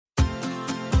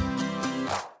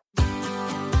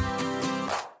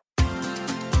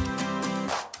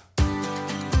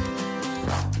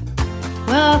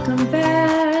Welcome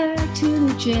back to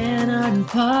the Jen Arden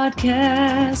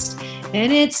podcast.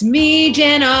 And it's me,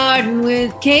 Jen Arden,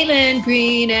 with Caitlin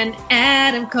Green and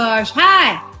Adam Karsh.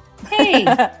 Hi. Hey.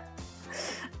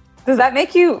 Does that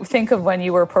make you think of when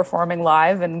you were performing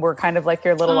live and we're kind of like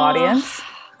your little audience?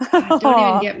 God, don't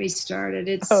even get me started.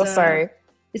 It's sorry.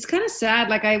 It's kind of sad.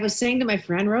 Like I was saying to my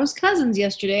friend Rose Cousins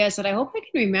yesterday, I said, I hope I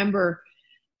can remember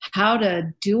how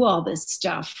to do all this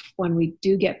stuff when we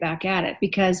do get back at it,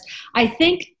 because I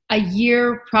think a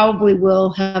year probably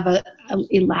will have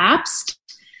elapsed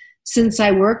since I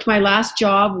worked. My last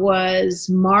job was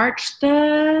March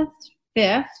the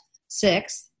 5th,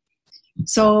 6th.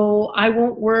 So I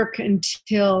won't work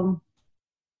until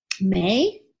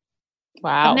May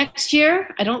of next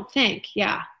year. I don't think.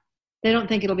 Yeah. They don't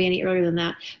think it'll be any earlier than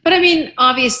that. But I mean,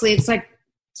 obviously it's like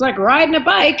riding a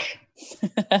bike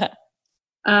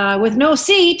with no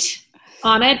seat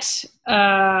on it.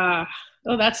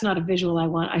 That's not a visual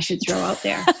I should throw out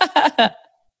there.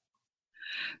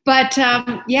 But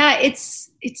yeah,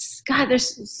 it's God,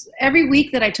 there's every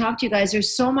week that I talk to you guys,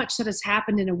 there's so much that has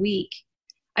happened in a week.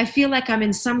 I feel like I'm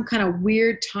in some kind of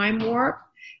weird time warp.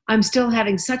 I'm still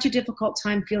having such a difficult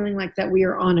time feeling like that we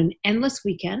are on an endless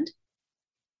weekend.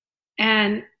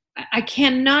 And I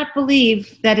cannot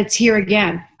believe that it's here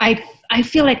again. I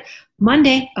feel like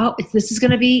Monday, we're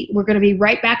going to be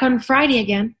right back on Friday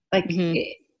again.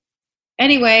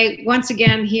 Anyway, once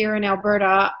again, here in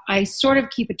Alberta, I sort of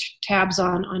keep tabs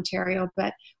on Ontario,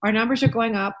 but our numbers are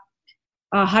going up.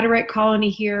 Hutterite Colony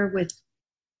here with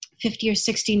 50 or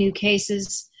 60 new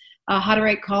cases.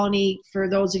 Hutterite Colony, for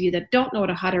those of you that don't know what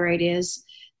a Hutterite is,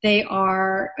 they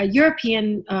are a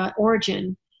European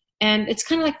origin. And it's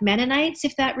kind of like Mennonites,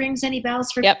 if that rings any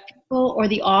bells for people, or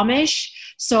the Amish.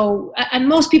 So, and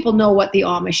most people know what the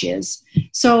Amish is.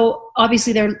 So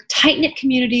obviously they're tight-knit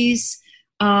communities,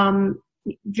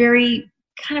 very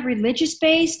kind of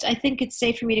religious-based. I think it's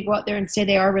safe for me to go out there and say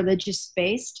they are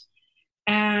religious-based.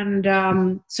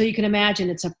 And so you can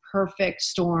imagine it's a perfect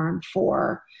storm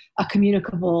for a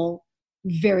communicable,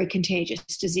 very contagious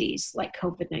disease like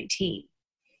COVID-19.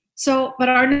 So, but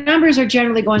our numbers are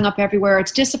generally going up everywhere.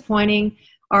 It's disappointing.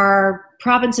 Our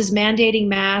province is mandating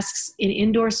masks in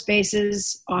indoor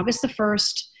spaces August the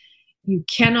 1st. You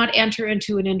cannot enter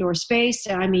into an indoor space.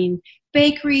 I mean,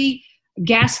 bakery,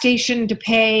 gas station to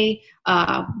pay,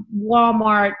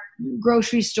 Walmart,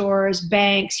 grocery stores,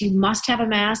 banks, you must have a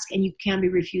mask and you can be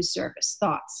refused service.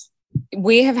 Thoughts?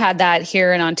 We have had that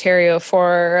here in Ontario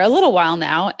for a little while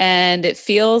now, and it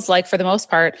feels like, for the most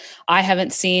part, I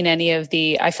haven't seen any of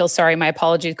I feel sorry, my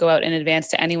apologies go out in advance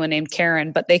to anyone named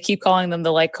Karen, but they keep calling them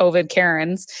the COVID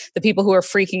Karens, the people who are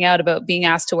freaking out about being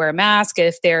asked to wear a mask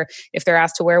if they're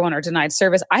asked to wear one or denied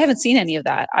service. I haven't seen any of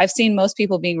that. I've seen most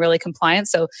people being really compliant,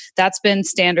 so that's been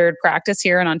standard practice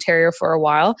here in Ontario for a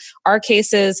while. Our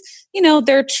cases,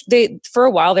 for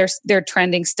a while they're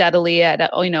trending steadily at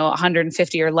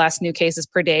 150 or less new cases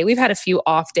per day. We've had a few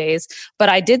off days, but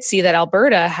I did see that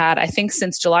Alberta had, I think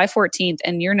since July 14th,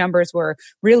 and your numbers were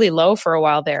really low for a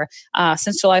while there,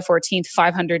 since July 14th,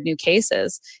 500 new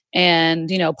cases.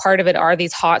 And, part of it are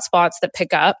these hot spots that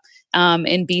pick up.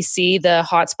 In BC, the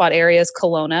hotspot area is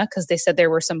Kelowna, because they said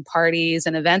there were some parties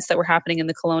and events that were happening in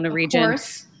the Kelowna region. Of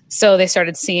course. So they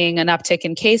started seeing an uptick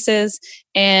in cases,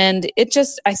 and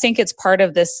I think it's part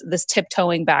of this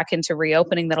tiptoeing back into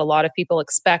reopening that a lot of people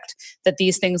expect that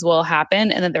these things will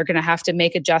happen and that they're going to have to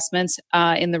make adjustments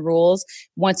in the rules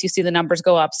once you see the numbers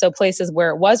go up. So places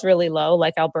where it was really low,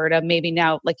 like Alberta, maybe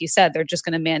now, like you said, they're just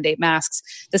going to mandate masks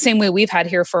the same way we've had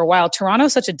here for a while. Toronto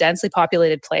is such a densely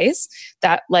populated place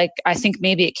that I think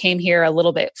maybe it came here a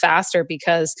little bit faster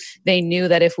because they knew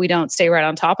that if we don't stay right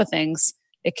on top of things,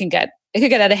 it could get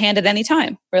out of hand at any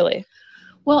time, really.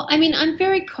 Well, I mean, I'm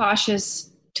very cautious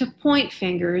to point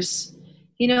fingers.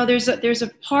 There's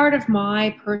a part of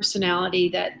my personality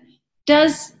that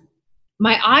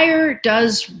my ire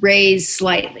does raise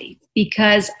slightly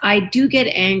because I do get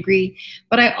angry,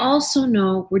 but I also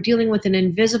know we're dealing with an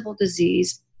invisible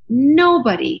disease.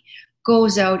 Nobody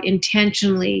goes out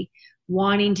intentionally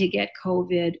wanting to get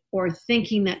COVID or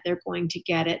thinking that they're going to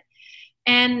get it.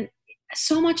 And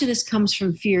so much of this comes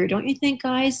from fear, don't you think,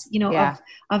 guys?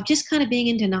 Of just kind of being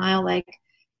in denial. Like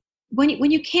when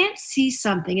you can't see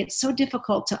something, it's so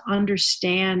difficult to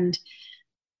understand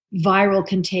viral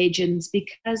contagions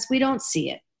because we don't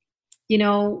see it.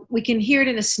 We can hear it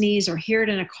in a sneeze or hear it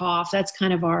in a cough. That's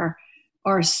kind of our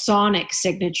sonic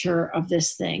signature of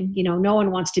this thing. No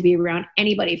one wants to be around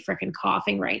anybody freaking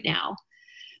coughing right now.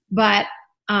 But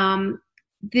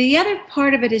the other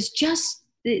part of it is just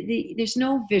there's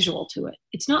no visual to it.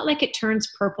 It's not like it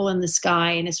turns purple in the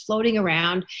sky and is floating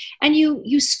around and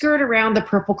you skirt around the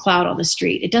purple cloud on the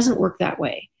street. It doesn't work that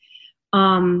way.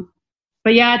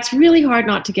 But yeah, it's really hard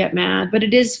not to get mad. But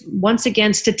it is, once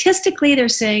again, statistically, they're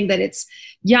saying that it's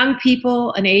young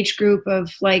people, an age group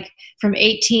of like from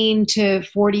 18 to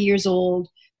 40 years old,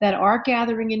 that are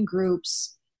gathering in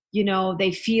groups. You know,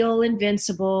 they feel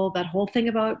invincible. That whole thing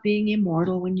about being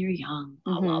immortal when you're young.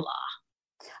 La, la, la.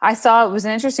 I saw, it was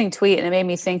an interesting tweet, and it made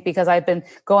me think, because I've been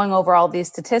going over all these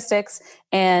statistics,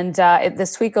 and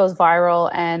this tweet goes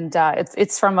viral, and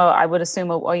it's from I would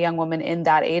assume a young woman in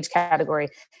that age category.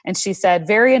 And she said,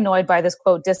 very annoyed by this,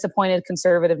 quote, disappointed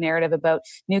conservative narrative about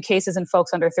new cases in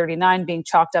folks under 39 being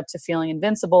chalked up to feeling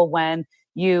invincible when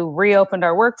you reopened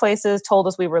our workplaces, told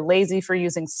us we were lazy for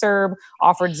using CERB,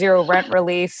 offered zero rent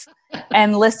relief,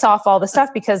 and lists off all the stuff,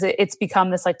 because it's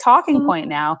become this like talking point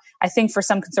now, I think, for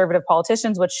some conservative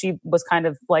politicians, which she was kind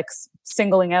of like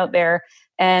singling out there.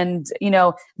 And, you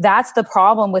know, that's the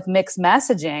problem with mixed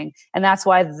messaging. And that's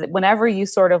why whenever you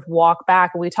sort of walk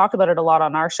back, and we talk about it a lot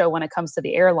on our show when it comes to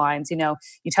the airlines, you know,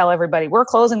 you tell everybody we're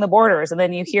closing the borders. And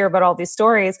then you hear about all these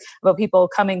stories about people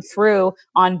coming through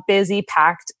on busy,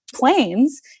 packed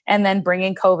planes and then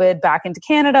bringing COVID back into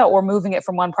Canada or moving it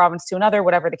from one province to another,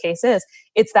 whatever the case is.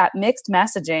 It's that mixed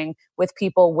messaging with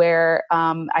people where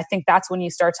I think that's when you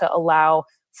start to allow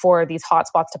for these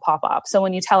hotspots to pop up. So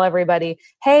when you tell everybody,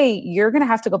 hey, you're going to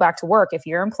have to go back to work if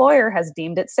your employer has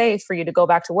deemed it safe for you to go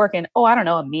back to work in, I don't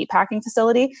know, a meat packing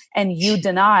facility, and you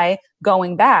deny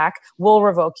going back, we'll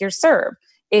revoke your CERB.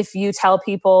 If you tell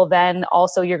people then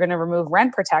also you're going to remove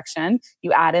rent protection,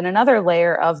 you add in another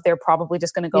layer of they're probably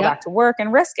just going to go back to work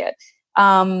and risk it.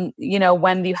 You know,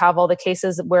 when you have all the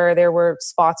cases where there were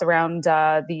spots around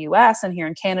the US and here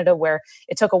in Canada where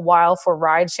it took a while for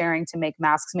ride sharing to make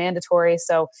masks mandatory.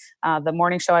 So the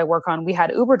morning show I work on, we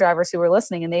had Uber drivers who were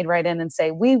listening, and they'd write in and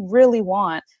say, we really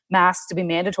want masks to be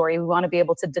mandatory. We want to be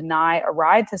able to deny a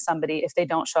ride to somebody if they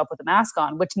don't show up with a mask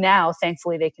on, which now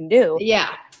thankfully they can do. Yeah.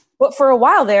 But for a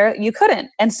while there, you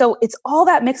couldn't. And so it's all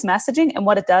that mixed messaging. And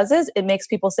what it does is it makes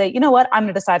people say, you know what, I'm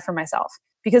going to decide for myself,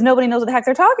 because nobody knows what the heck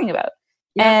they're talking about.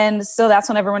 Yeah. And so that's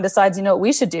when everyone decides, you know, what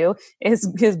we should do is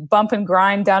bump and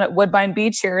grind down at Woodbine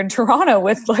Beach here in Toronto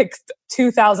with like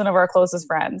 2,000 of our closest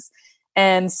friends.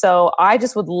 And so I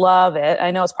just would love it.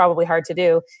 I know it's probably hard to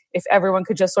do, if everyone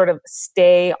could just sort of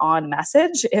stay on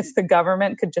message. If the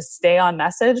government could just stay on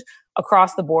message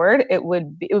across the board, it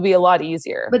would be a lot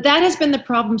easier. But that has been the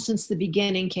problem since the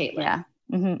beginning, Caitlin. Yeah.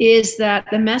 Mm-hmm. Is that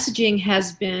the messaging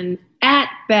has been at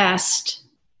best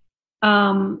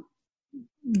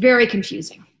very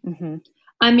confusing. Mm-hmm.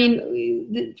 I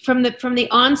mean, from the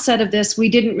onset of this, we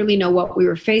didn't really know what we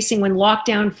were facing. When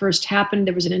lockdown first happened,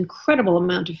 there was an incredible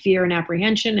amount of fear and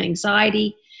apprehension,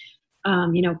 anxiety.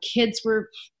 You know, kids were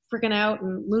freaking out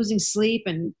and losing sleep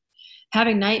and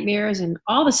having nightmares and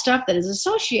all the stuff that is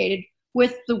associated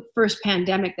with the first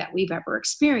pandemic that we've ever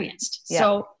experienced. Yeah.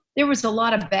 So there was a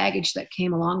lot of baggage that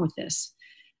came along with this.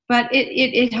 But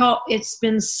it's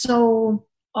been so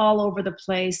all over the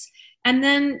place. And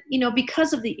then, you know,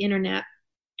 because of the internet,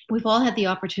 we've all had the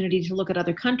opportunity to look at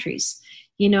other countries.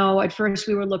 You know, at first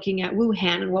we were looking at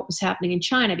Wuhan and what was happening in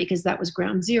China, because that was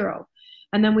ground zero.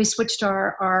 And then we switched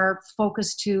our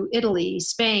focus to Italy,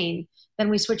 Spain. Then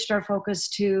we switched our focus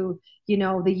to, you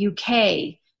know, the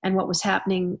UK and what was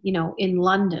happening, you know, in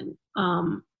London.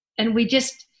 And we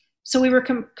just, so we were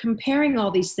comparing all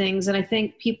these things. And I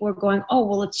think people were going, oh,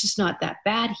 well, it's just not that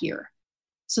bad here.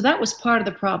 So that was part of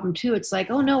the problem too. It's like,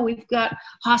 oh no, we've got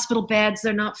hospital beds,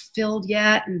 they're not filled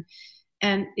yet.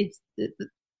 And it's,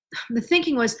 the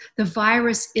thinking was the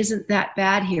virus isn't that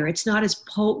bad here. It's not as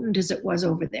potent as it was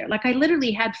over there. Like I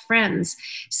literally had friends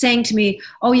saying to me,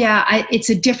 oh yeah, it's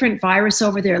a different virus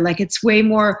over there. Like it's way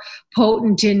more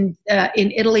potent in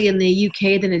Italy and the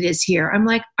UK than it is here. I'm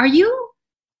like, are you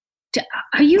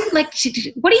like,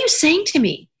 what are you saying to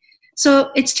me?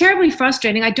 So it's terribly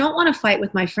frustrating. I don't want to fight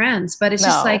with my friends, but it's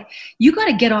just like, you got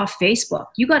to get off Facebook.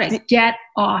 You got to get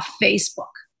off Facebook.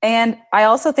 And I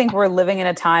also think we're living in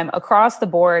a time across the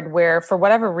board where, for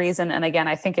whatever reason, and again,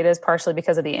 I think it is partially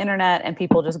because of the internet and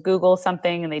people just Google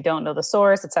something and they don't know the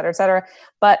source, et cetera,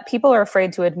 but people are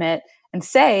afraid to admit and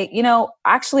say, you know,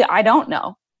 actually, I don't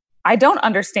know. I don't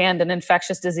understand an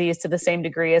infectious disease to the same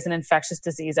degree as an infectious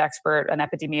disease expert, an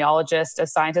epidemiologist, a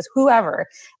scientist, whoever.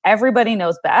 Everybody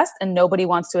knows best, and nobody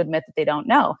wants to admit that they don't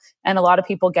know. And a lot of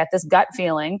people get this gut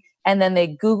feeling, and then they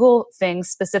Google things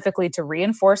specifically to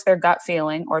reinforce their gut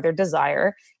feeling or their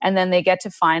desire. And then they get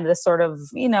to find this sort of,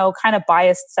 you know, kind of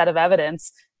biased set of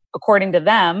evidence, according to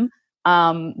them,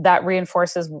 that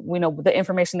reinforces, the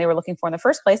information they were looking for in the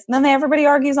first place. And then everybody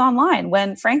argues online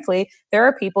when, frankly, there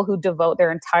are people who devote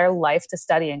their entire life to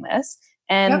studying this.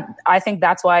 And Yep. I think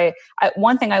that's why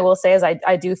one thing I will say is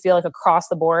I do feel like across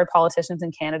the board, politicians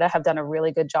in Canada have done a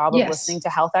really good job of listening to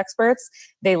health experts.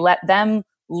 They let them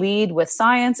lead with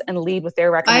science and lead with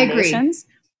their recommendations.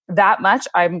 That much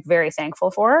I'm very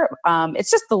thankful for. It's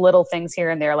just the little things here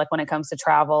and there, like when it comes to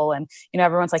travel and,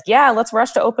 everyone's like, yeah, let's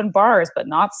rush to open bars, but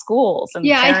not schools. And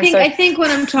I think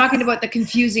when I'm talking about the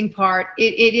confusing part,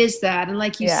 it is that. And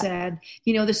like you said,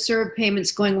 the CERB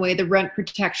payments going away, the rent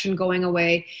protection going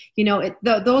away,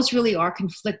 those really are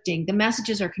conflicting. The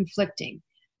messages are conflicting.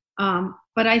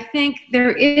 But I think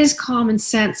there is common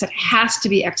sense that has to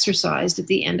be exercised at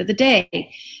the end of the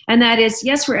day. And that is,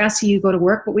 yes, we're asking you to go to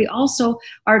work, but we also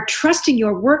are trusting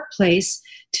your workplace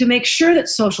to make sure that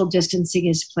social distancing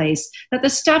is placed, that the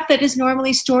stuff that is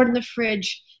normally stored in the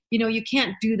fridge, you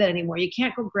can't do that anymore. You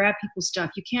can't go grab people's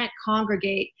stuff. You can't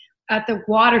congregate at the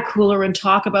water cooler and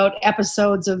talk about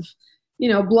episodes of,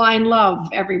 Blind Love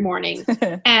every morning.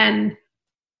 And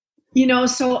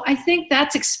so I think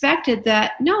that's expected,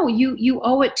 that no, you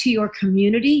owe it to your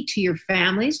community, to your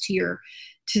families, to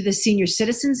the senior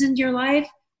citizens in your life.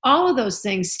 All of those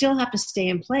things still have to stay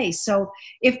in place. So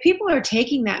if people are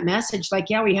taking that message, like,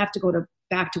 yeah, we have to go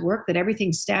back to work, that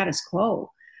everything's status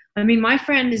quo. I mean, my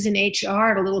friend is in HR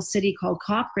at a little city called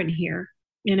Cochrane here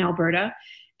in Alberta,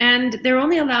 and they're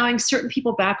only allowing certain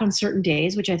people back on certain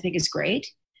days, which I think is great.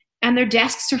 And their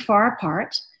desks are far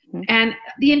apart. Mm-hmm. And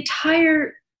the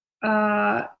entire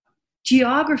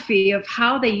geography of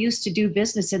how they used to do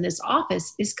business in this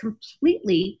office is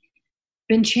completely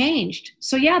been changed.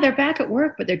 So yeah, they're back at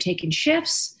work, but they're taking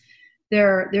shifts.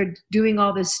 They're doing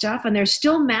all this stuff, and they're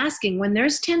still masking. When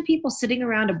there's 10 people sitting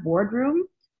around a boardroom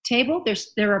table,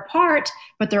 they're apart,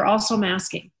 but they're also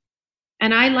masking.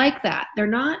 And I like that. They're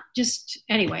not just,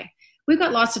 anyway, we've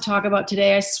got lots to talk about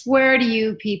today. I swear to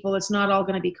you people, it's not all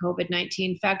going to be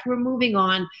COVID-19. In fact, we're moving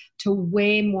on to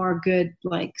way more good,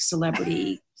 like,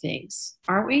 celebrity things,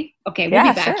 aren't we? Okay, we'll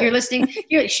be back. Sure. You're listening.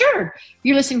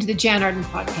 You're listening to the Jan Arden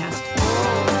podcast.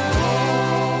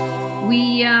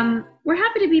 We're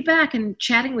happy to be back and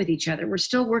chatting with each other. We're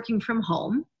still working from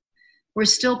home. We're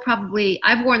still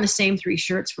I've worn the same 3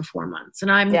 shirts for 4 months,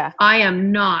 and I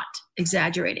am not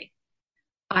exaggerating.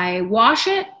 I wash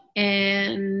it,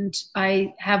 and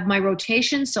I have my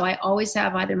rotation. So I always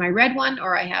have either my red one,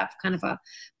 or I have kind of a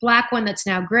black one that's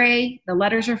now gray. The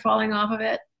letters are falling off of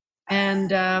it.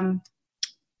 And I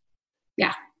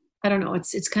don't know.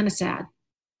 It's kind of sad.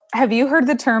 Have you heard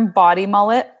the term body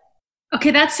mullet?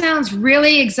 Okay, that sounds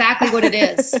really exactly what it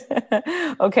is.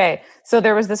 Okay, so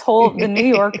there was this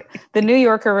the New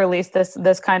Yorker released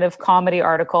this kind of comedy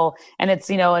article, and it's,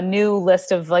 a new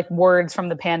list of like words from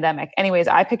the pandemic. Anyways,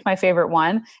 I picked my favorite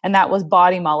one, and that was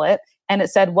body mullet. And it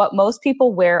said what most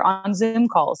people wear on Zoom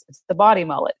calls. It's the body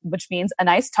mullet, which means a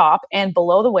nice top and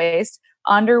below the waist,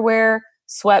 underwear,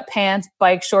 sweatpants,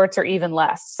 bike shorts, or even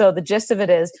less. So the gist of it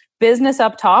is business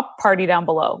up top, party down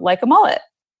below, like a mullet.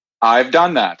 I've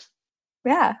done that.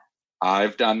 Yeah.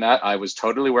 I've done that. I was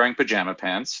totally wearing pajama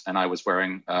pants, and I was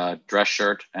wearing a dress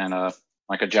shirt and a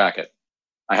jacket.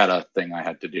 I had a thing I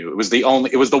had to do. It was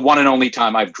the one and only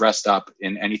time I've dressed up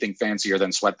in anything fancier than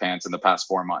sweatpants in the past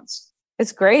 4 months.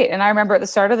 It's great. And I remember at the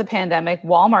start of the pandemic,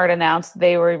 Walmart announced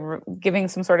they were giving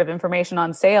some sort of information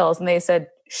on sales, and they said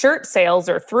shirt sales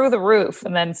are through the roof,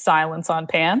 and then silence on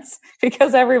pants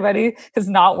because everybody is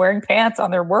not wearing pants on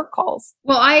their work calls.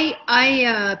 Well,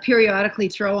 I periodically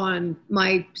throw on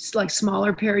my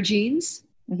smaller pair of jeans.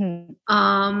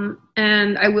 Mm-hmm.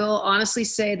 And I will honestly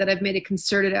say that I've made a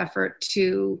concerted effort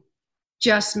to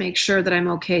just make sure that I'm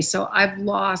okay. So I've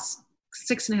lost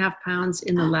 6.5 pounds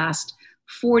in the last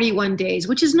 41 days,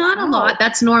 which is not a lot.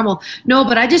 That's normal. No,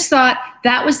 but I just thought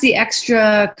that was the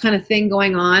extra kind of thing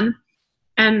going on.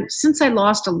 And since I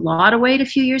lost a lot of weight a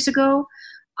few years ago,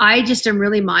 I just am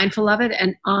really mindful of it.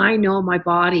 And I know my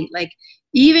body, like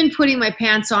even putting my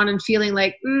pants on and feeling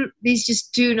like these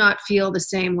just do not feel the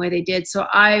same way they did. So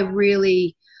I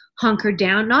really hunkered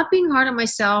down, not being hard on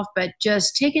myself, but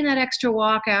just taking that extra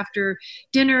walk after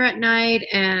dinner at night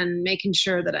and making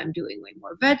sure that I'm doing way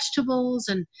more vegetables.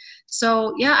 And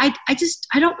so, yeah, I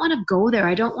don't want to go there.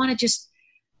 I don't want to just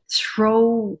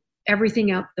throw everything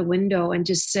out the window and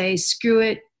just say, screw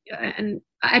it. And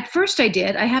at first I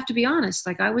did, I have to be honest.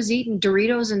 Like I was eating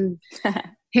Doritos and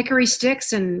hickory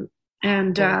sticks and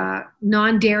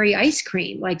non-dairy ice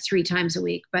cream like 3 times a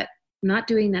week, but not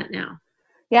doing that now.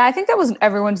 Yeah, I think that was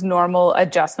everyone's normal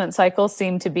adjustment cycle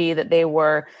seemed to be that they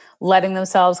were letting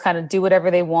themselves kind of do whatever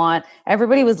they want.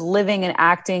 Everybody was living and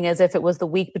acting as if it was the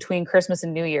week between Christmas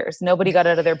and New Year's. Nobody got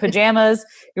out of their pajamas.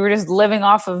 You were just living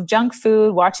off of junk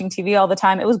food, watching TV all the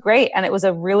time. It was great. And it was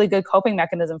a really good coping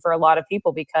mechanism for a lot of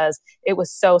people because it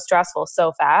was so stressful,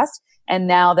 so fast. And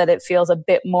now that it feels a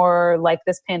bit more like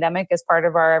this pandemic is part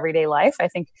of our everyday life, I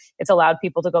think it's allowed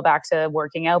people to go back to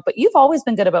working out. But you've always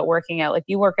been good about working out. Like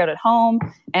you work out at home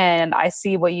and I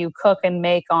see what you cook and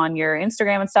make on your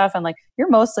Instagram and stuff. And like you're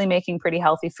mostly making pretty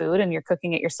healthy food and you're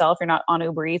cooking it yourself. You're not on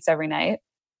Uber Eats every night.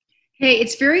 Hey,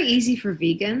 it's very easy for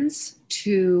vegans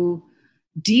to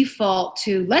default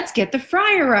to let's get the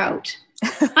fryer out.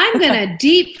 I'm going to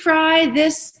deep fry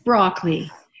this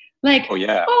broccoli. Like,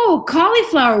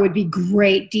 cauliflower would be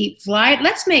great deep fried.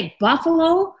 Let's make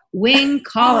buffalo wing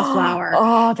cauliflower.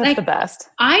 Oh, that's the best.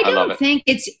 I don't think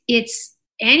it's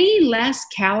any less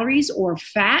calories or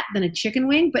fat than a chicken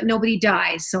wing, but nobody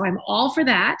dies. So I'm all for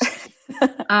that.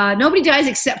 Nobody dies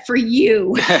except for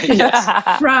you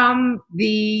from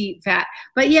the fat.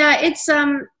 But yeah, it's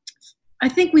I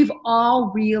think we've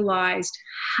all realized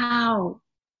how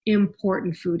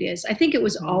important food is. I think it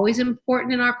was always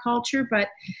important in our culture, but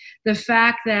the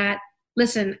fact that,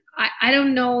 listen, I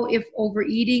don't know if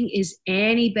overeating is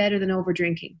any better than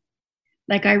overdrinking.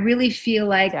 Like, I really feel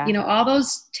like, all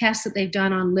those tests that they've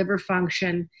done on liver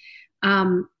function,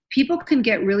 people can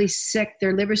get really sick.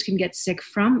 Their livers can get sick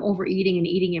from overeating and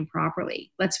eating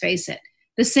improperly. Let's face it.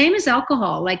 The same as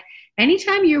alcohol. Like,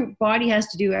 anytime your body has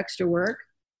to do extra work,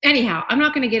 anyhow, I'm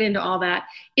not going to get into all that.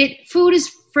 Food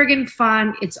is friggin'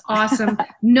 fun. It's awesome.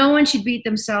 No one should beat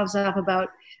themselves up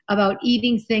about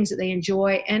eating things that they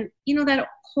enjoy. And that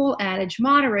whole adage,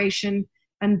 moderation.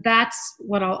 And that's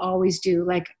what I'll always do.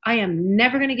 Like, I am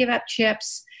never going to give up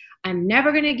chips. I'm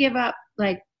never going to give up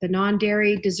like the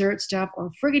non-dairy dessert stuff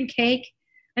or friggin' cake.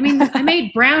 I mean, I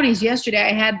made brownies yesterday.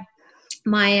 I had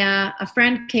a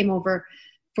friend came over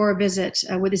for a visit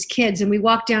with his kids, and we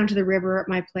walked down to the river at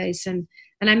my place, and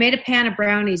I made a pan of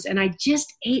brownies, and I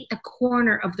just ate the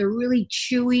corner of the really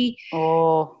chewy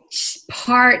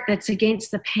part that's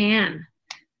against the pan.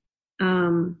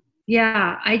 Do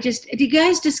you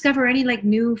guys discover any like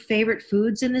new favorite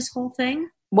foods in this whole thing?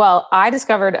 Well, I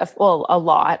discovered a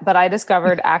lot, but I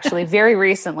discovered actually very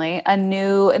recently it's a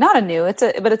New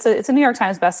York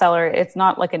Times bestseller. It's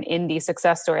not like an indie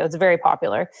success story. It's very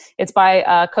popular. It's by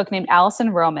a cook named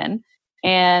Alison Roman,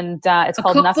 and it's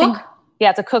called cookbook? Nothing. Yeah,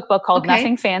 it's a cookbook called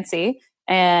Nothing Fancy.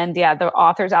 And the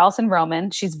author's Alison Roman.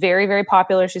 She's very, very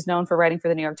popular. She's known for writing for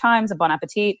the New York Times and Bon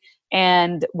Appetit.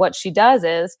 And what she does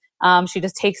is she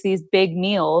just takes these big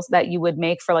meals that you would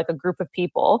make for like a group of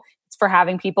people. It's for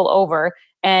having people over.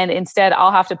 And instead,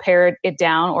 I'll have to pare it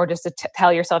down or just to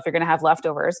tell yourself you're going to have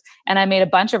leftovers. And I made a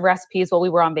bunch of recipes while we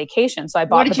were on vacation. So I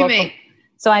bought What did you make?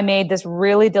 So I made this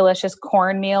really delicious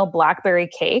cornmeal blackberry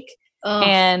cake. Oh,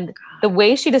 and the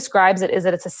way she describes it is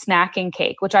that it's a snacking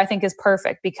cake, which I think is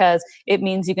perfect because it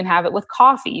means you can have it with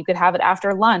coffee. You could have it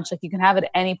after lunch. Like, you can have it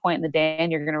at any point in the day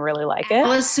and you're going to really like it.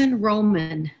 Alison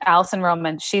Roman.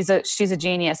 She's a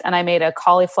genius. And I made a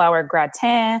cauliflower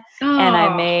gratin and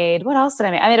I made, what else did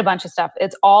I make? I made a bunch of stuff.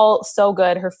 It's all so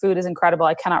good. Her food is incredible.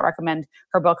 I cannot recommend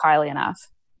her book highly enough.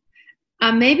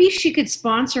 Maybe she could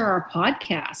sponsor our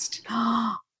podcast.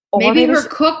 maybe her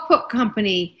cookbook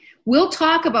company. We'll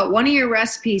talk about one of your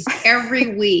recipes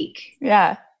every week.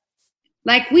 Yeah.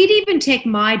 Like, we'd even take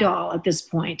my doll at this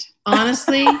point,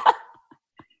 honestly.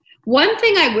 One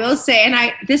thing I will say,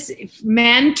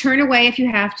 men, turn away if you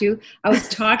have to. I was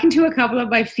talking to a couple of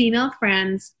my female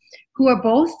friends who are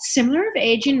both similar of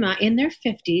age in their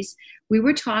 50s. We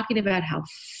were talking about how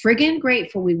friggin'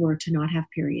 grateful we were to not have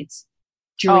periods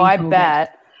during I COVID.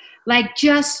 bet. Like,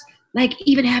 just like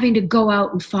even having to go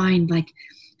out and find like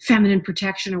feminine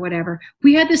protection or whatever.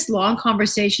 We had this long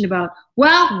conversation about,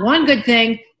 well, one good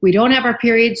thing, we don't have our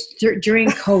periods during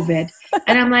COVID.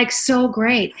 And I'm like, so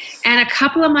great. And a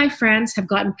couple of my friends have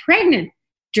gotten pregnant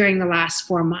during the last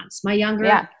 4 months. My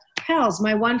younger pals,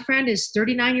 my one friend is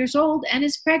 39 years old and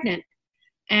is pregnant.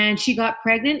 And she got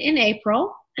pregnant in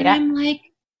April. And I'm like,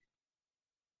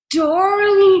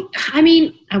 Dorley,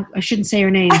 I shouldn't say her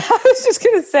name. I was just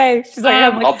going to say, she's like,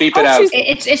 I'll beep it out.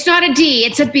 It's not a D,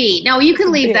 it's a B. No, you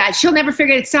can leave that. She'll never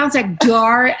figure it. It sounds like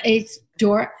Dor. It's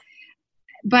Dor.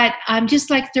 But I'm just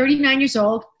like 39 years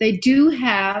old. They do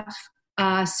have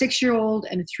a 6-year-old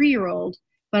and a 3-year-old.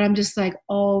 But I'm just like,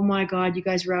 oh my God, you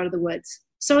guys are out of the woods.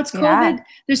 So it's COVID. Yeah.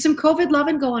 There's some COVID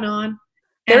loving going on.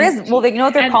 There is, well, you know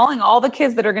what they're calling all the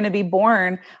kids that are going to be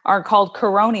born are called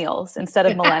coronials instead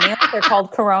of millennials. They're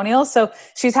called coronials. So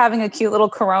she's having a cute little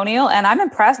coronial, and I'm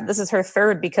impressed. This is her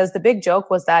third, because the big joke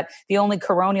was that the only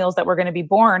coronials that were going to be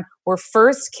born were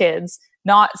first kids,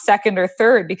 not second or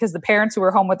third, because the parents who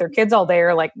were home with their kids all day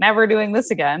are like, never doing this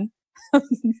again.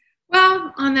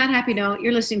 Well, on that happy note,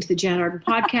 you're listening to the Jan Arden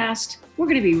podcast. We're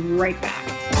going to be right back.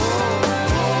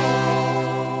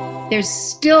 There's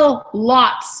still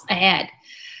lots ahead.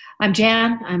 I'm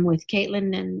Jan. I'm with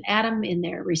Caitlin and Adam in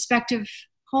their respective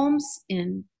homes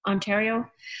in Ontario.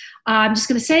 I'm just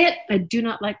going to say it. I do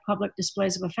not like public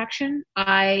displays of affection.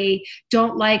 I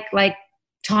don't like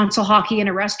tonsil hockey in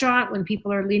a restaurant when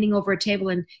people are leaning over a table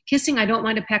and kissing. I don't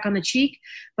mind a peck on the cheek,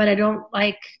 but I don't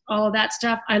like all of that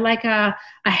stuff. I like a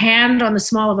hand on the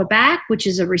small of a back, which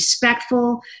is a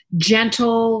respectful,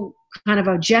 gentle kind of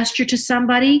a gesture to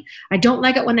somebody. I don't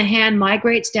like it when the hand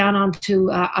migrates down onto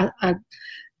a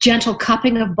gentle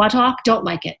cupping of buttock. Don't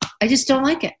like it. I just don't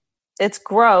like it. It's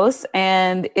gross,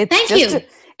 and it's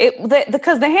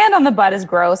because the hand on the butt is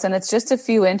gross, and it's just a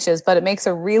few inches, but it makes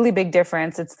a really big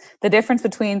difference. It's the difference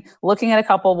between looking at a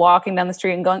couple walking down the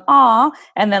street and going, "Aw,"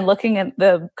 and then looking at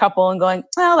the couple and going,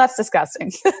 "Well, that's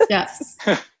disgusting." Yes.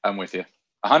 I'm with you.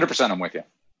 100% I'm with you.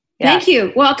 Yeah. Thank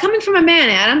you. Well, coming from a man,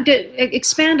 Adam,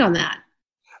 expand on that.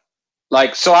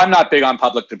 So I'm not big on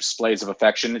public displays of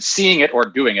affection, seeing it or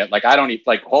doing it. I don't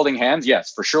holding hands.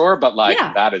 Yes, for sure. But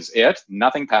that is it.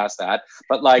 Nothing past that.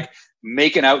 But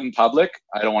making out in public,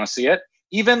 I don't want to see it.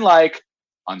 Even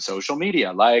on social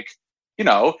media,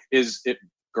 is it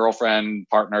girlfriend,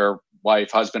 partner,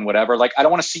 wife, husband, whatever. I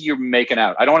don't want to see you making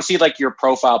out. I don't want to see your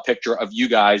profile picture of you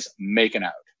guys making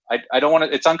out. I don't want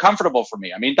to, it's uncomfortable for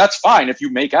me. I mean, that's fine if you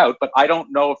make out, but I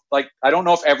don't know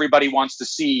if everybody wants to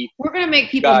see. We're going to make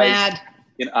people mad.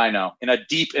 I know, in a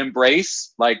deep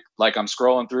embrace, like I'm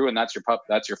scrolling through and that's your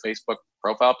Facebook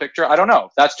profile picture. I don't know.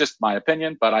 That's just my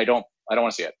opinion, but I don't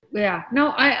want to see it. Yeah,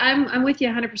 no, I'm with you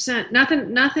 100%.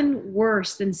 Nothing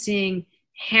worse than seeing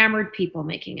hammered people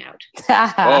making out.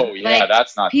 Oh yeah,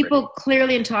 that's not people pretty.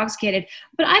 Clearly intoxicated.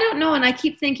 But I don't know, and I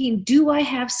keep thinking, do I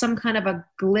have some kind of a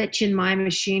glitch in my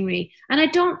machinery? And I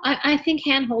don't. I think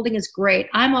hand holding is great.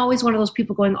 I'm always one of those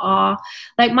people going, "Aw."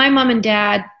 My mom and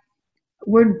dad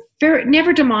were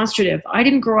never demonstrative. I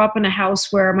didn't grow up in a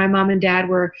house where my mom and dad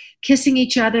were kissing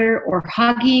each other or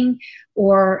hugging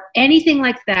or anything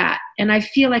like that. And I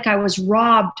feel like I was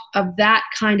robbed of that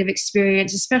kind of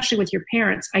experience, especially with your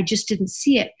parents. I just didn't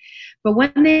see it. But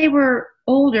when they were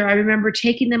older, I remember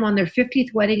taking them on their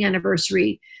 50th wedding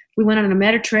anniversary. We went on a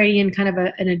Mediterranean kind of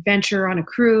an adventure on a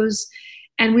cruise,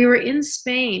 and we were in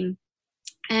Spain.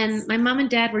 And my mom and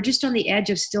dad were just on the edge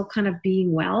of still kind of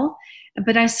being well.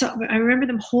 But I remember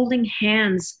them holding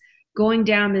hands going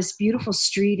down this beautiful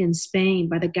street in Spain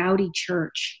by the Gaudi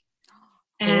church.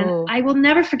 And I will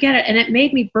never forget it. And it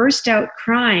made me burst out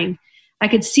crying. I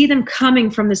could see them coming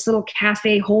from this little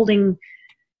cafe holding,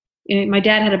 my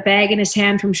dad had a bag in his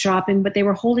hand from shopping, but they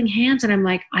were holding hands. And I'm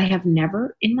like, I have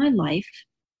never in my life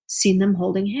seen them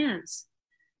holding hands.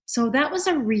 So that was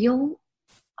a real,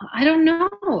 I don't know.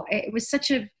 It was such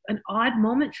an odd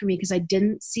moment for me because I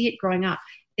didn't see it growing up.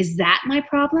 Is that my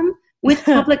problem with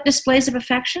public displays of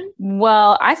affection?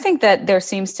 Well, I think that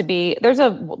there's a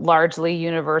largely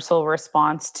universal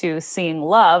response to seeing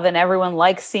love, and everyone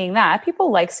likes seeing that.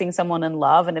 People like seeing someone in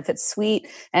love, and if it's sweet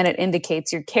and it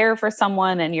indicates your care for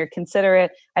someone and you're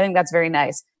considerate, I think that's very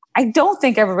nice. I don't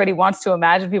think everybody wants to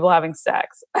imagine people having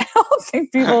sex. I don't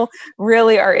think people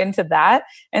really are into that.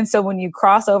 And so when you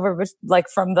cross over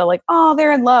from the oh,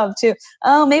 they're in love to,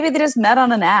 oh, maybe they just met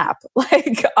on an app.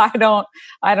 I don't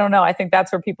know. I think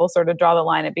that's where people sort of draw the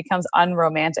line. It becomes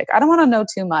unromantic. I don't want to know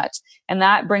too much. And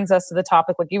that brings us to the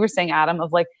topic, like you were saying, Adam,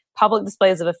 of public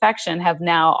displays of affection have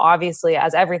now obviously,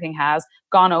 as everything has,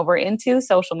 gone over into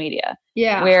social media.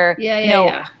 Yeah. Where,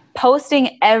 yeah.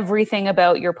 Posting everything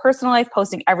about your personal life,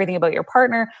 posting everything about your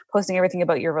partner, posting everything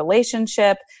about your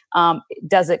relationship.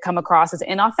 Does it come across as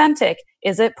inauthentic?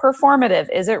 Is it performative?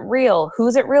 Is it real?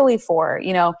 Who's it really for?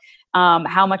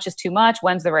 How much is too much?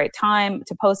 When's the right time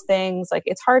to post things?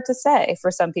 It's hard to say.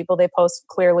 For some people, they post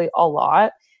clearly a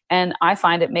lot. And I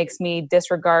find it makes me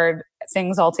disregard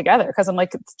things altogether because I'm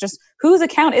like, it's just, whose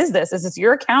account is this? Is this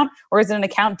your account, or is it an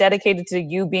account dedicated to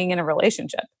you being in a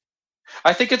relationship?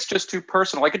 I think it's just too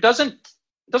personal. It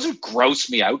doesn't gross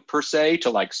me out per se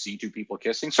to see two people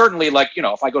kissing. Certainly,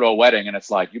 if I go to a wedding and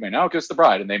it's you may now kiss the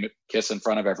bride, and they kiss in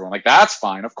front of everyone, that's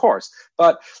fine, of course.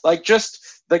 But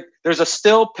there's a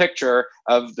still picture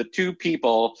of the two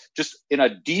people just in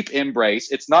a deep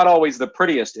embrace. It's not always the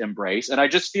prettiest embrace, and I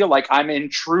just feel like I'm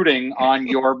intruding on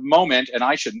your moment, and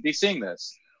I shouldn't be seeing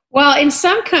this. Well, in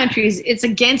some countries, it's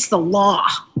against the law.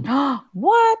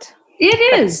 What?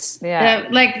 It is. Yeah.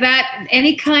 Like that,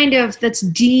 any kind of that's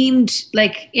deemed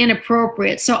like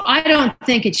inappropriate. So I don't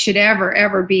think it should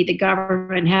ever be the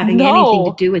government having anything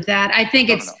to do with that. I think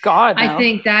it's, God, no. I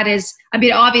think that is, I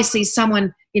mean, obviously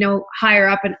someone, higher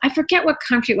up, and I forget what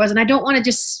country it was. And I don't want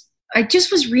to I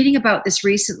just was reading about this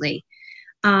recently,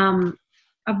 of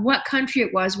what country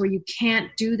it was where you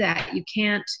can't do that. You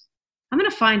can't, I'm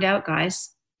going to find out, guys.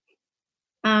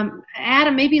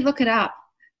 Adam, maybe look it up.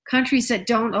 Countries that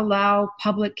don't allow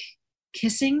public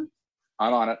kissing.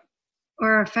 I'm on it.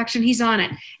 Or affection. He's on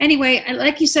it. Anyway,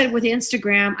 like you said with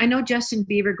Instagram, I know Justin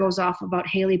Bieber goes off about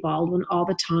Hailey Baldwin all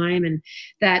the time, and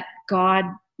that God,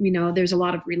 there's a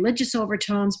lot of religious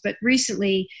overtones. But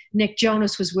recently, Nick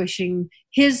Jonas was wishing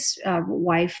his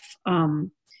wife,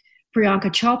 Priyanka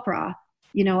Chopra,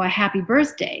 a happy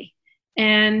birthday.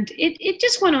 And it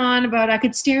just went on about, I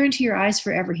could stare into your eyes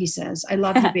forever, he says. I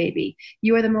love you, baby.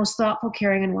 You are the most thoughtful,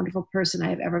 caring, and wonderful person I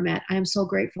have ever met. I am so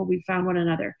grateful we found one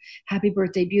another. Happy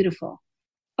birthday, beautiful.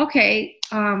 Okay.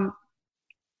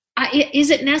 Is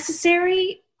it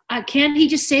necessary? Can't he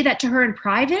just say that to her in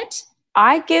private?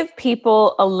 I give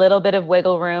people a little bit of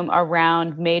wiggle room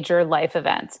around major life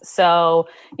events. So,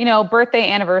 birthday,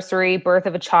 anniversary, birth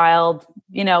of a child,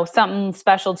 something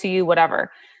special to you, whatever.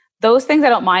 Those things I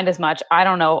don't mind as much. I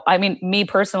don't know. I mean, me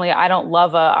personally, I don't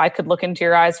love I could look into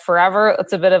your eyes forever.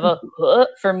 It's a bit of a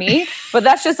for me, but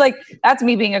that's just that's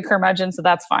me being a curmudgeon. So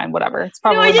that's fine. Whatever. It's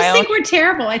probably I just think we're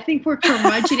terrible. I think we're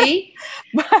curmudgeon-y.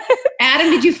 Adam,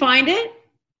 did you find it?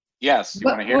 Yes. You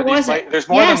want to hear these? There's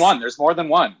more than one. There's more than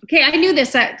one. Okay. I knew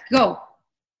this. Go.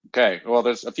 Okay. Well,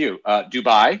 there's a few.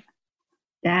 Dubai.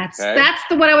 That's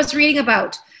what I was reading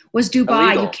about was Dubai.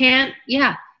 Illegal. You can't.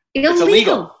 Yeah. It's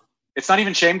illegal. It's not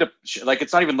even shamed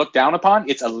it's not even looked down upon.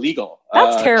 It's illegal.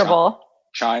 That's terrible.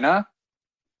 China,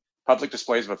 public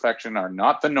displays of affection are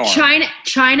not the norm.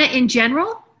 China in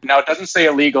general? No, it doesn't say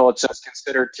illegal. It says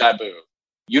considered taboo.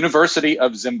 University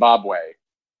of Zimbabwe.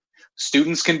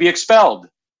 Students can be expelled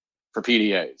for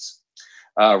PDAs.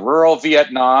 Rural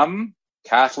Vietnam,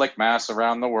 Catholic mass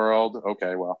around the world.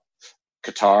 Okay, well.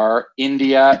 Qatar,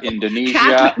 India,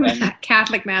 Indonesia,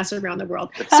 Catholic mass around the world.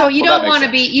 So you don't want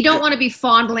to be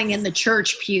fondling in the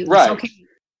church pews. Right. Okay.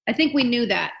 I think we knew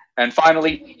that. And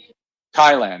finally,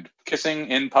 Thailand, kissing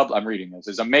in public. I'm reading this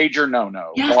is a major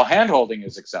no-no. Yeah. While hand-holding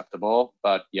is acceptable,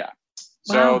 but yeah.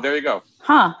 So There you go.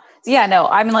 Huh. Yeah, no,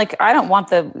 I mean, I don't want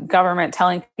the government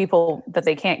telling people that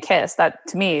they can't kiss. That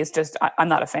to me is just, I'm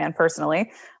not a fan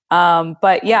personally.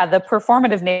 But yeah, the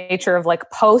performative nature of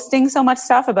posting so much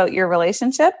stuff about your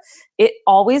relationship, it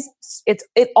always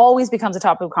becomes a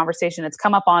topic of conversation. It's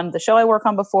come up on the show I work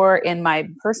on before, in my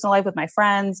personal life with my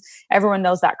friends. Everyone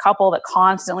knows that couple that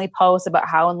constantly posts about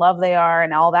how in love they are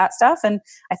and all that stuff. And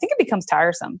I think it becomes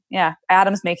tiresome. Yeah.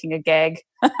 Adam's making a gag.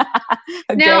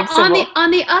 Now,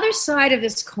 on the other side of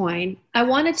this coin, I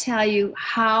want to tell you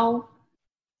how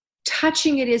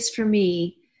touching it is for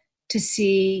me to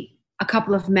see a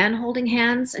couple of men holding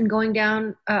hands and going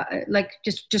down,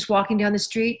 just walking down the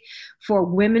street, for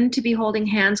women to be holding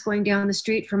hands going down the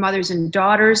street, for mothers and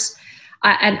daughters.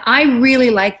 And I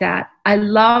really like that. I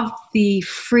love the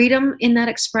freedom in that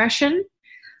expression.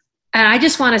 And I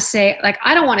just want to say,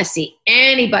 I don't want to see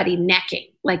anybody necking,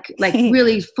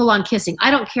 really full on kissing.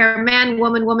 I don't care, man,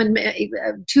 woman,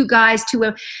 two guys, two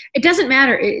women. It doesn't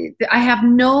matter. I have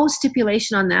no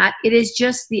stipulation on that. It is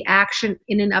just the action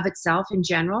in and of itself in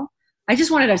general. I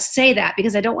just wanted to say that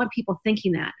because I don't want people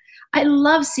thinking that. I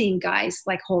love seeing guys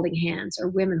holding hands or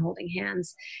women holding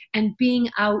hands and being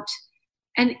out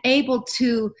and able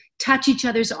to touch each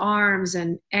other's arms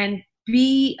and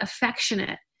be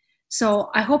affectionate.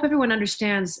 So I hope everyone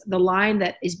understands the line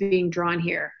that is being drawn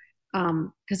here,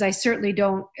 because I certainly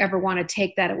don't ever want to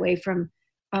take that away from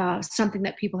something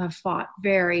that people have fought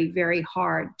very, very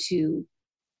hard to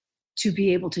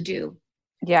be able to do.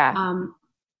 Yeah.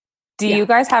 Do you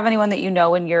guys have anyone that you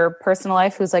know in your personal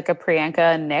life who's like a Priyanka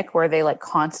and Nick, where they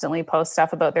constantly post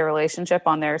stuff about their relationship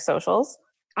on their socials?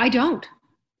 I don't.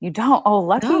 You don't? Oh,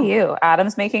 lucky you.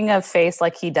 Adam's making a face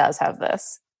like he does have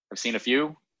this. I've seen a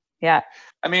few. Yeah.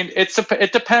 I mean,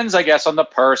 it depends, I guess, on the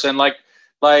person.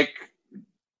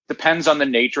 Depends on the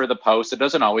nature of the post. It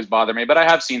doesn't always bother me, but I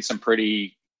have seen some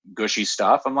pretty gushy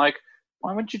stuff. I'm like,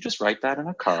 why wouldn't you just write that in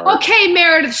a card? Okay,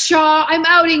 Meredith Shaw, I'm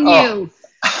outing you.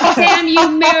 Damn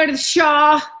you, Meredith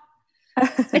Shaw.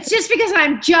 It's just because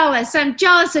I'm jealous. I'm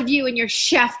jealous of you and your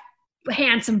chef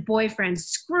handsome boyfriends.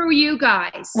 Screw you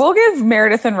guys. We'll give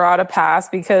Meredith and Rod a pass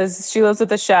because she lives with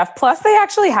the chef. Plus, they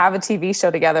actually have a TV show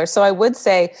together. So I would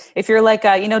say if you're like,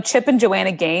 Chip and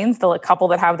Joanna Gaines, the couple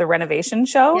that have the renovation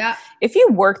show, if you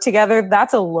work together,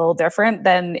 that's a little different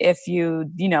than if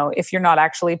if you're not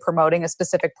actually promoting a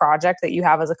specific project that you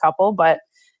have as a couple. But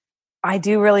I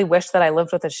do really wish that I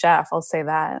lived with a chef. I'll say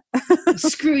that.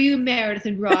 Screw you, Meredith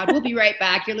and Rod. We'll be right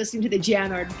back. You're listening to the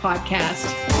Jan Arden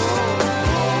Podcast.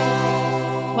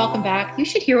 Welcome back. You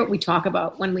should hear what we talk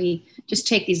about when we just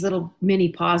take these little mini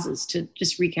pauses to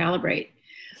just recalibrate.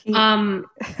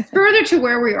 Further to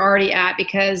where we're already at,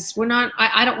 because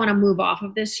I don't want to move off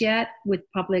of this yet with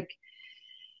public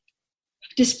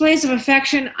displays of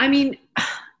affection. I mean,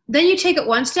 then you take it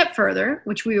one step further,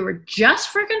 which we were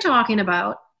just freaking talking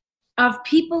about, of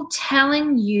people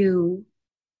telling you,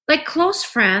 like close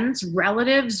friends,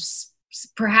 relatives,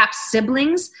 perhaps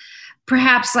siblings,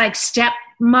 perhaps like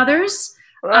stepmothers,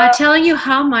 telling you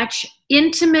how much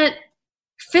intimate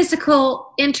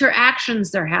physical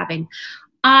interactions they're having.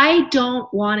 I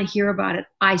don't want to hear about it.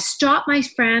 I stopped my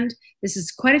friend, this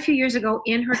is quite a few years ago,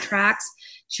 in her tracks.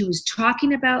 She was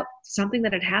talking about something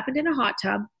that had happened in a hot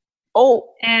tub. Oh.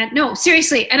 And no,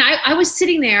 seriously. And I was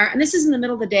sitting there, and this is in the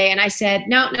middle of the day, and I said,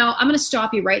 no, I'm going to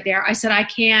stop you right there. I said, I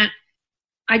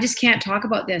just can't talk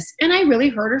about this. And I really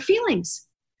hurt her feelings.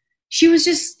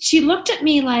 She looked at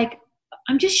me like,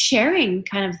 I'm just sharing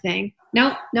kind of thing.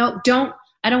 No, don't.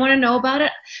 I don't want to know about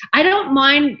it. I don't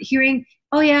mind hearing,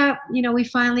 oh yeah,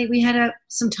 we had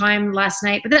some time last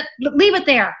night, but leave it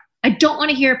there. I don't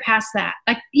want to hear past that.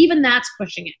 Like even that's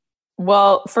pushing it.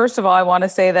 Well, first of all, I want to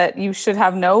say that you should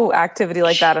have no activity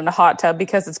like that in a hot tub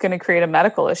because it's going to create a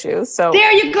medical issue. So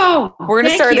there you go. We're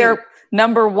going to start there.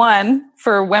 Number one,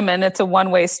 for women, it's a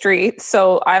one-way street.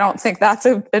 So I don't think that's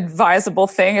an advisable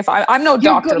thing. If I'm no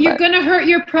doctor. You're going to hurt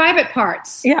your private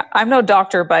parts. Yeah, I'm no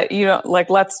doctor, but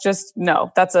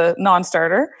that's a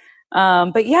non-starter.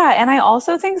 But yeah, and I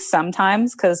also think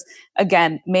sometimes, because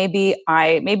again, maybe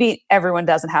everyone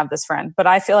doesn't have this friend, but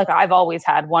I feel like I've always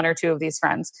had one or two of these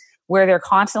friends where they're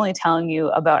constantly telling you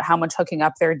about how much hooking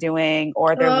up they're doing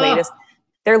or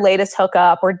their latest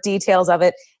hookup or details of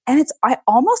it. And I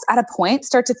almost at a point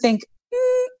start to think,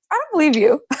 I don't believe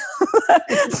you.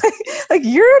 like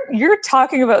you're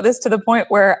talking about this to the point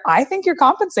where I think you're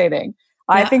compensating.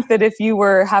 Yeah. I think that if you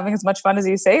were having as much fun as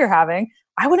you say you're having,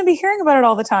 I wouldn't be hearing about it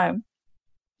all the time.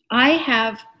 I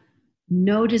have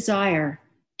no desire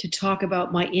to talk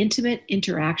about my intimate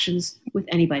interactions with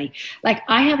anybody. Like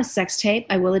I have a sex tape,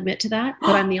 I will admit to that,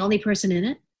 but I'm the only person in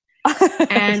it.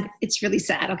 And it's really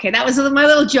sad. Okay, that was my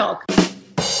little joke.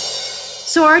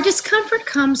 So our discomfort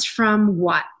comes from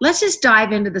what? Let's just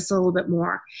dive into this a little bit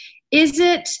more. Is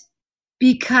it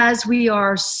because we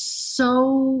are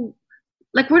so,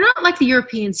 we're not like the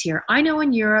Europeans here. I know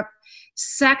in Europe,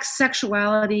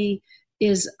 sexuality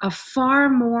is a far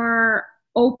more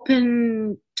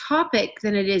open topic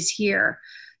than it is here.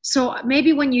 So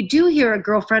maybe when you do hear a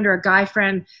girlfriend or a guy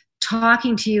friend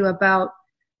talking to you about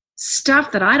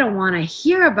stuff that I don't want to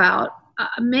hear about,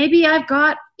 maybe I've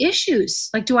got issues.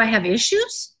 Like, do I have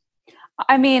issues?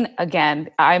 I mean, again,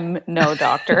 I'm no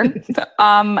doctor,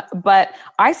 but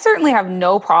I certainly have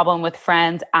no problem with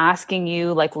friends asking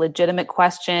you like legitimate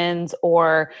questions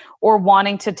or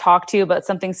wanting to talk to you about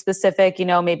something specific.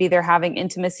 Maybe they're having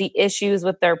intimacy issues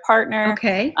with their partner.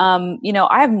 Okay.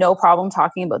 I have no problem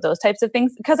talking about those types of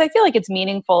things because I feel like it's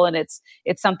meaningful and it's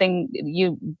something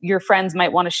your friends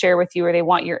might want to share with you or they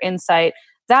want your insight.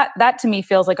 That to me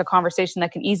feels like a conversation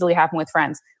that can easily happen with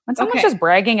friends. When someone's just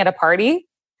bragging at a party,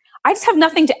 I just have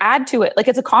nothing to add to it. Like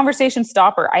it's a conversation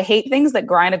stopper. I hate things that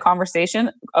grind a conversation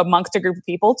amongst a group of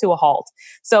people to a halt.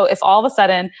 So if all of a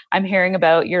sudden I'm hearing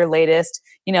about your latest,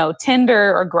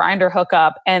 Tinder or Grindr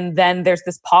hookup, and then there's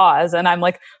this pause and I'm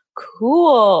like,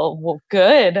 cool, well,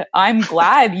 good. I'm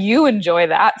glad you enjoy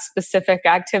that specific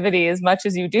activity as much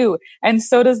as you do. And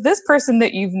so does this person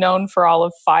that you've known for all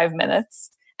of 5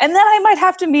 minutes. And then I might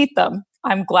have to meet them.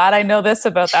 I'm glad I know this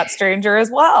about that stranger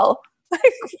as well. Like,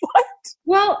 what?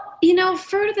 Well,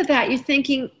 further to that, you're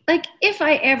thinking, like, if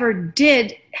I ever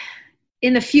did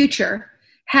in the future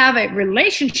have a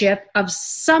relationship of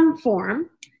some form,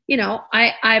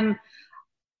 I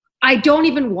don't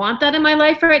even want that in my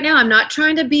life right now. I'm not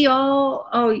trying to be all,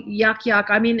 yuck.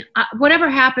 I mean, whatever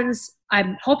happens,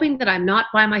 I'm hoping that I'm not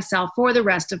by myself for the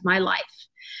rest of my life.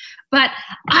 But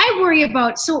I worry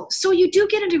about, so you do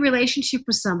get into a relationship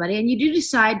with somebody and you do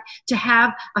decide to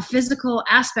have a physical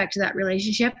aspect to that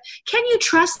relationship. Can you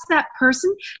trust that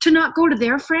person to not go to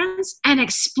their friends and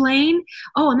explain,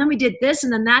 and then we did this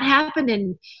and then that happened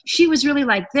and she was really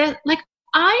like this? Like,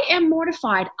 I am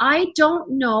mortified. I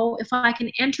don't know if I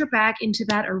can enter back into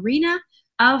that arena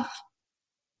of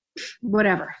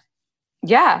whatever.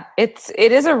 Yeah, it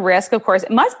is a risk, of course. It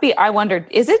must be. I wondered,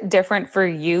 is it different for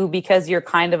you because you're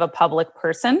kind of a public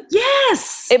person?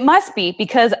 Yes. It must be,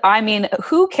 because I mean,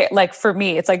 who cares? Like for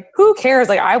me, it's like, who cares?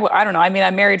 Like, I don't know. I mean,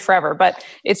 I'm married forever, but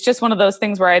it's just one of those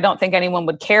things where I don't think anyone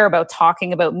would care about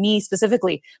talking about me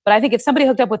specifically. But I think if somebody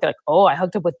hooked up with, like, oh, I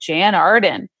hooked up with Jan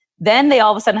Arden, then they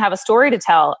all of a sudden have a story to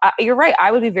tell. You're right.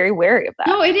 I would be very wary of that.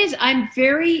 No, it is. I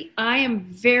am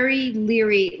very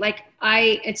leery. Like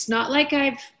it's not like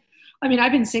I've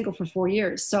been single for 4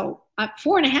 years, so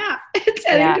 4.5. It's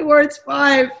heading towards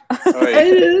 5.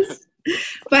 It is.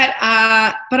 But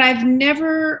I've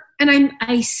never, and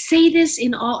I say this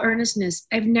in all earnestness,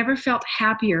 I've never felt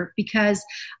happier because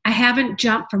I haven't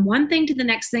jumped from one thing to the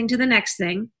next thing to the next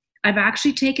thing. I've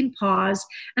actually taken pause,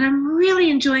 and I'm really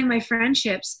enjoying my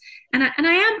friendships. And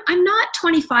I'm not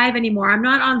 25 anymore. I'm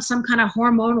not on some kind of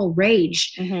hormonal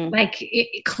rage, like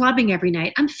clubbing every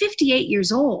night. I'm 58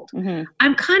 years old.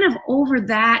 I'm kind of over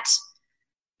that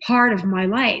part of my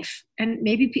life. And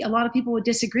maybe a lot of people would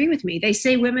disagree with me. They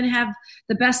say women have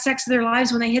the best sex of their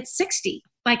lives when they hit 60.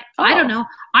 Like, I don't know.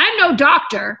 I'm no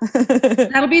doctor.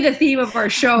 That'll be the theme of our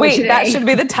show today. That should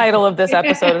be the title of this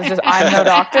episode. Is just, I'm no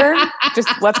doctor. Just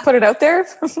let's put it out there.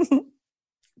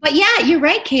 But yeah, you're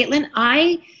right, Caitlin.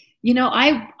 I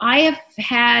have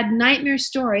had nightmare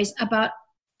stories about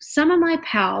some of my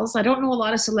pals. I don't know a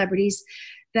lot of celebrities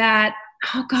that,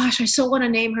 oh gosh, I so want to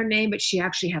name her name, but she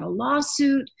actually had a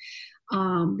lawsuit.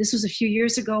 This was a few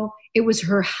years ago. It was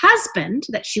her husband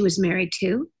that she was married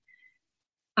to.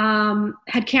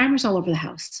 Had cameras all over the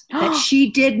house that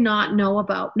she did not know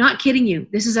about. Not kidding you.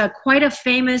 This is quite a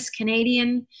famous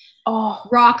Canadian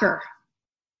rocker.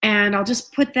 And I'll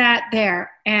just put that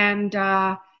there. And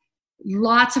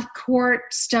lots of court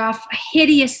stuff,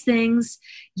 hideous things.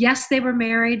 Yes, they were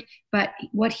married, but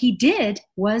what he did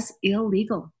was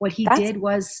illegal. What he did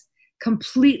was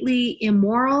completely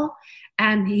immoral.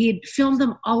 And he had filmed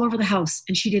them all over the house,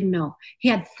 and she didn't know. He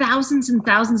had thousands and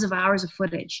thousands of hours of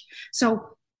footage. So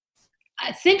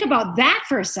think about that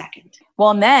for a second. Well,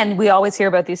 and then we always hear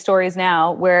about these stories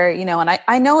now where, and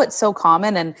I know it's so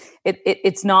common, and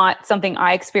it's not something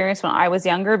I experienced when I was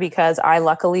younger because I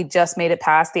luckily just made it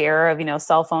past the era of,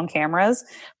 cell phone cameras,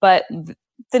 but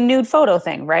the nude photo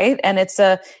thing, right? And it's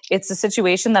a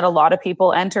situation that a lot of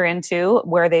people enter into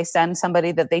where they send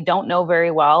somebody that they don't know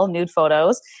very well nude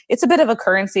photos. It's a bit of a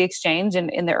currency exchange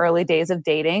in the early days of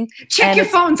dating. Check your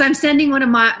phones. I'm sending one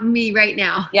of me right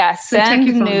now. Yeah, send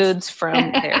nudes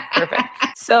from there. Perfect.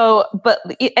 So,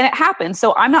 and it happens.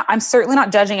 So I'm certainly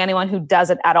not judging anyone who does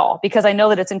it at all, because I know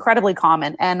that it's incredibly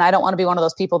common, and I don't want to be one of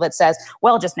those people that says,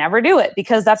 well, just never do it,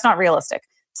 because that's not realistic.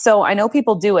 So I know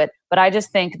people do it, but I just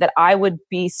think that I would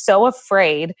be so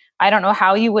afraid. I don't know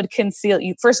how you would conceal.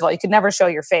 First of all, you could never show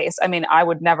your face. I mean, I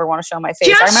would never want to show my face.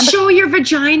 Just show your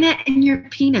vagina and your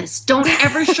penis. Don't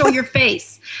ever show your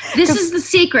face. This is the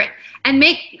secret. And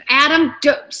make Adam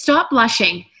stop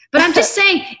blushing. But I'm just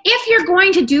saying, if you're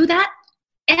going to do that,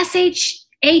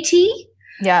 SHAT.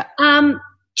 Yeah.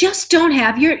 Just don't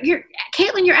have your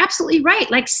Caitlin, you're absolutely right.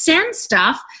 Like, send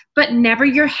stuff, but never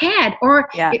your head. Or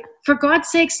for God's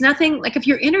sakes, nothing like if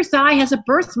your inner thigh has a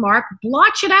birthmark,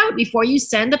 blotch it out before you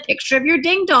send a picture of your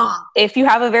ding dong. If you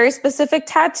have a very specific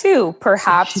tattoo,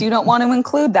 perhaps you don't want to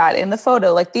include that in the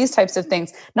photo, like these types of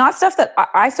things. Not stuff that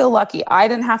I feel lucky. I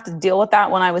didn't have to deal with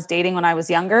that when I was dating when I was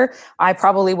younger. I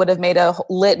probably would have made a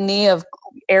litany of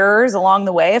errors along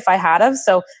the way if I had of.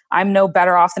 So I'm no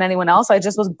better off than anyone else. I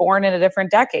just was born in a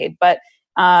different decade. But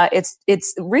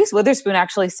it's Reese Witherspoon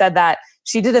actually said that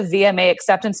she did a VMA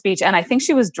acceptance speech, and I think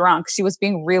she was drunk. She was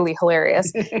being really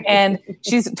hilarious. And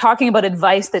she's talking about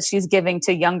advice that she's giving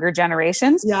to younger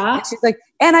generations. Yeah. And she's like,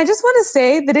 and I just want to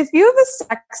say that if you have a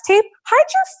sex tape, hide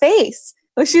your face.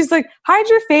 She's like, hide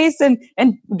your face and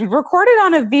record it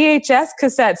on a VHS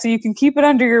cassette so you can keep it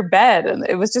under your bed. And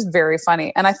it was just very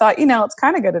funny. And I thought, it's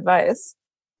kind of good advice.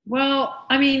 Well,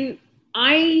 I mean,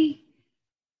 I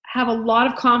have a lot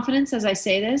of confidence as I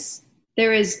say this.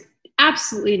 There is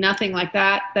absolutely nothing like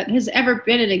that has ever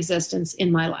been in existence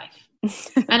in my life.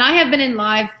 And I have been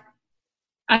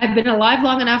I've been alive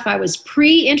long enough. I was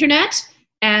pre-internet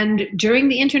and during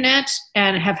the internet,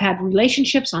 and have had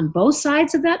relationships on both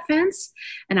sides of that fence.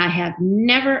 And I have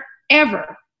never,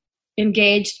 ever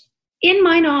engaged, in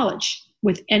my knowledge,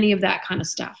 with any of that kind of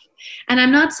stuff. And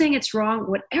I'm not saying it's wrong.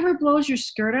 Whatever blows your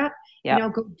skirt up,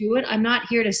 go do it. I'm not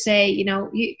here to say,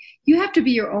 you have to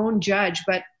be your own judge.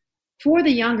 But for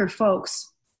the younger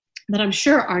folks that I'm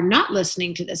sure are not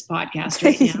listening to this podcast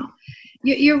right now,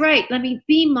 you're right. Let me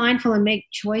be mindful and make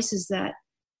choices that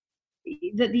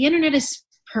the internet is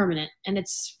permanent and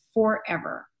it's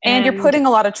forever. And you're putting a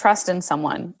lot of trust in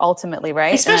someone ultimately,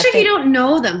 right? Especially if you don't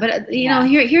know them. But, you know,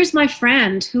 here's my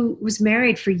friend who was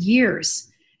married for years,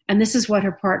 and this is what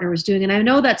her partner was doing. And I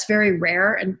know that's very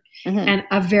rare and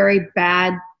a very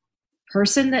bad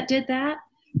person that did that.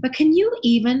 But can you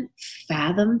even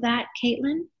fathom that,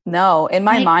 Caitlin? No. In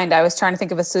my mind, I was trying to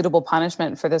think of a suitable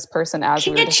punishment for this person as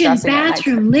we were discussing it. Kitchen,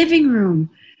 bathroom, living room,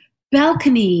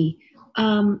 balcony.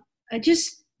 Gosh.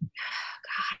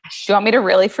 Do you want me to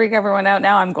really freak everyone out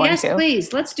now? I'm going to. Yes,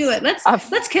 please. Let's do it.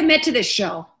 Let's commit to this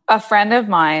show. A friend of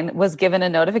mine was given a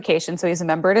notification. So he's a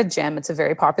member at a gym. It's a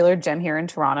very popular gym here in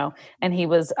Toronto. And he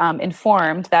was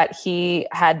informed that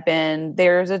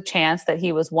there's a chance that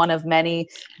he was one of many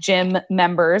gym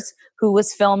members who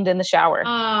was filmed in the shower.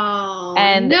 Oh,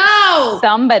 and no!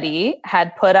 Somebody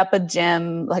had put up a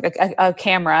gym, like a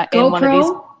camera GoPro? in one of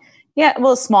these. Yeah,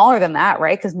 well, smaller than that,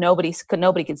 right? Because nobody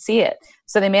could see it.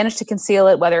 So they managed to conceal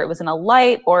it, whether it was in a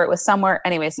light or it was somewhere.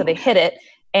 Anyway, so they hid it.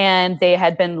 And they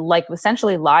had been like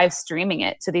essentially live streaming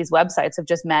it to these websites of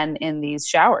just men in these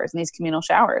showers, in these communal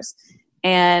showers.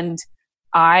 And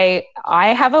I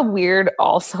have a weird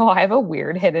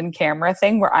hidden camera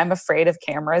thing where I'm afraid of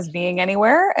cameras being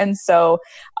anywhere. And so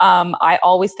I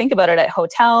always think about it at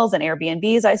hotels and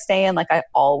Airbnbs I stay in. Like I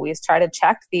always try to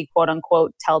check the quote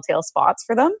unquote telltale spots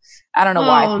for them. I don't know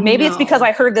why. Maybe it's because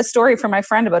I heard this story from my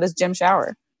friend about his gym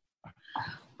shower.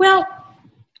 Well,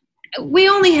 we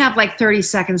only have like 30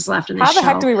 seconds left in this show. How the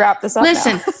heck do we wrap this up?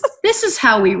 Listen, this is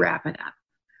how we wrap it up.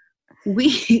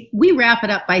 We wrap it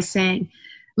up by saying,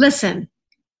 listen,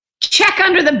 check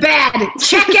under the bed,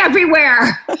 check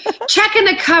everywhere, check in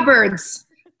the cupboards.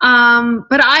 I'm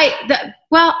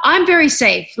very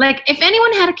safe. Like if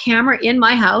anyone had a camera in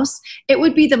my house, it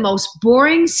would be the most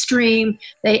boring stream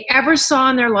they ever saw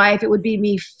in their life. It would be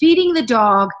me feeding the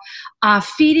dog,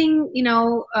 feeding,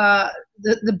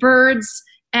 the birds,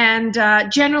 and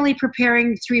generally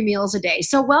preparing 3 meals a day.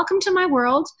 So welcome to my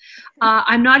world.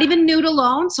 I'm not even nude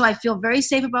alone, so I feel very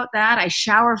safe about that. I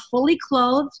shower fully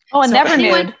clothed. Oh, and so never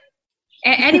nude.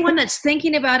 Anyone that's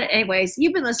thinking about it, anyways,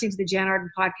 you've been listening to the Jen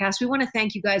Arden podcast. We want to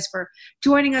thank you guys for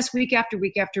joining us week after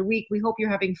week after week. We hope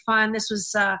you're having fun. This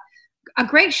was a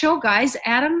great show, guys.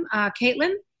 Adam,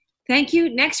 Caitlin, thank you.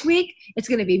 Next week, it's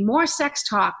going to be more sex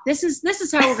talk. This is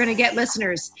how we're going to get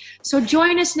listeners. So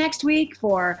join us next week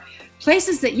for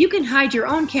places that you can hide your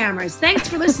own cameras. Thanks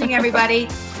for listening, everybody.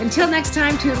 Until next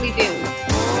time, toodly-doo.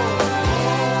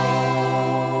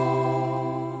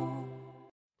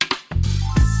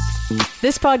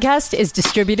 This podcast is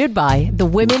distributed by the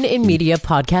Women in Media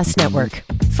Podcast Network.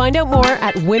 Find out more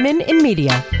at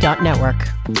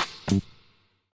womeninmedia.network.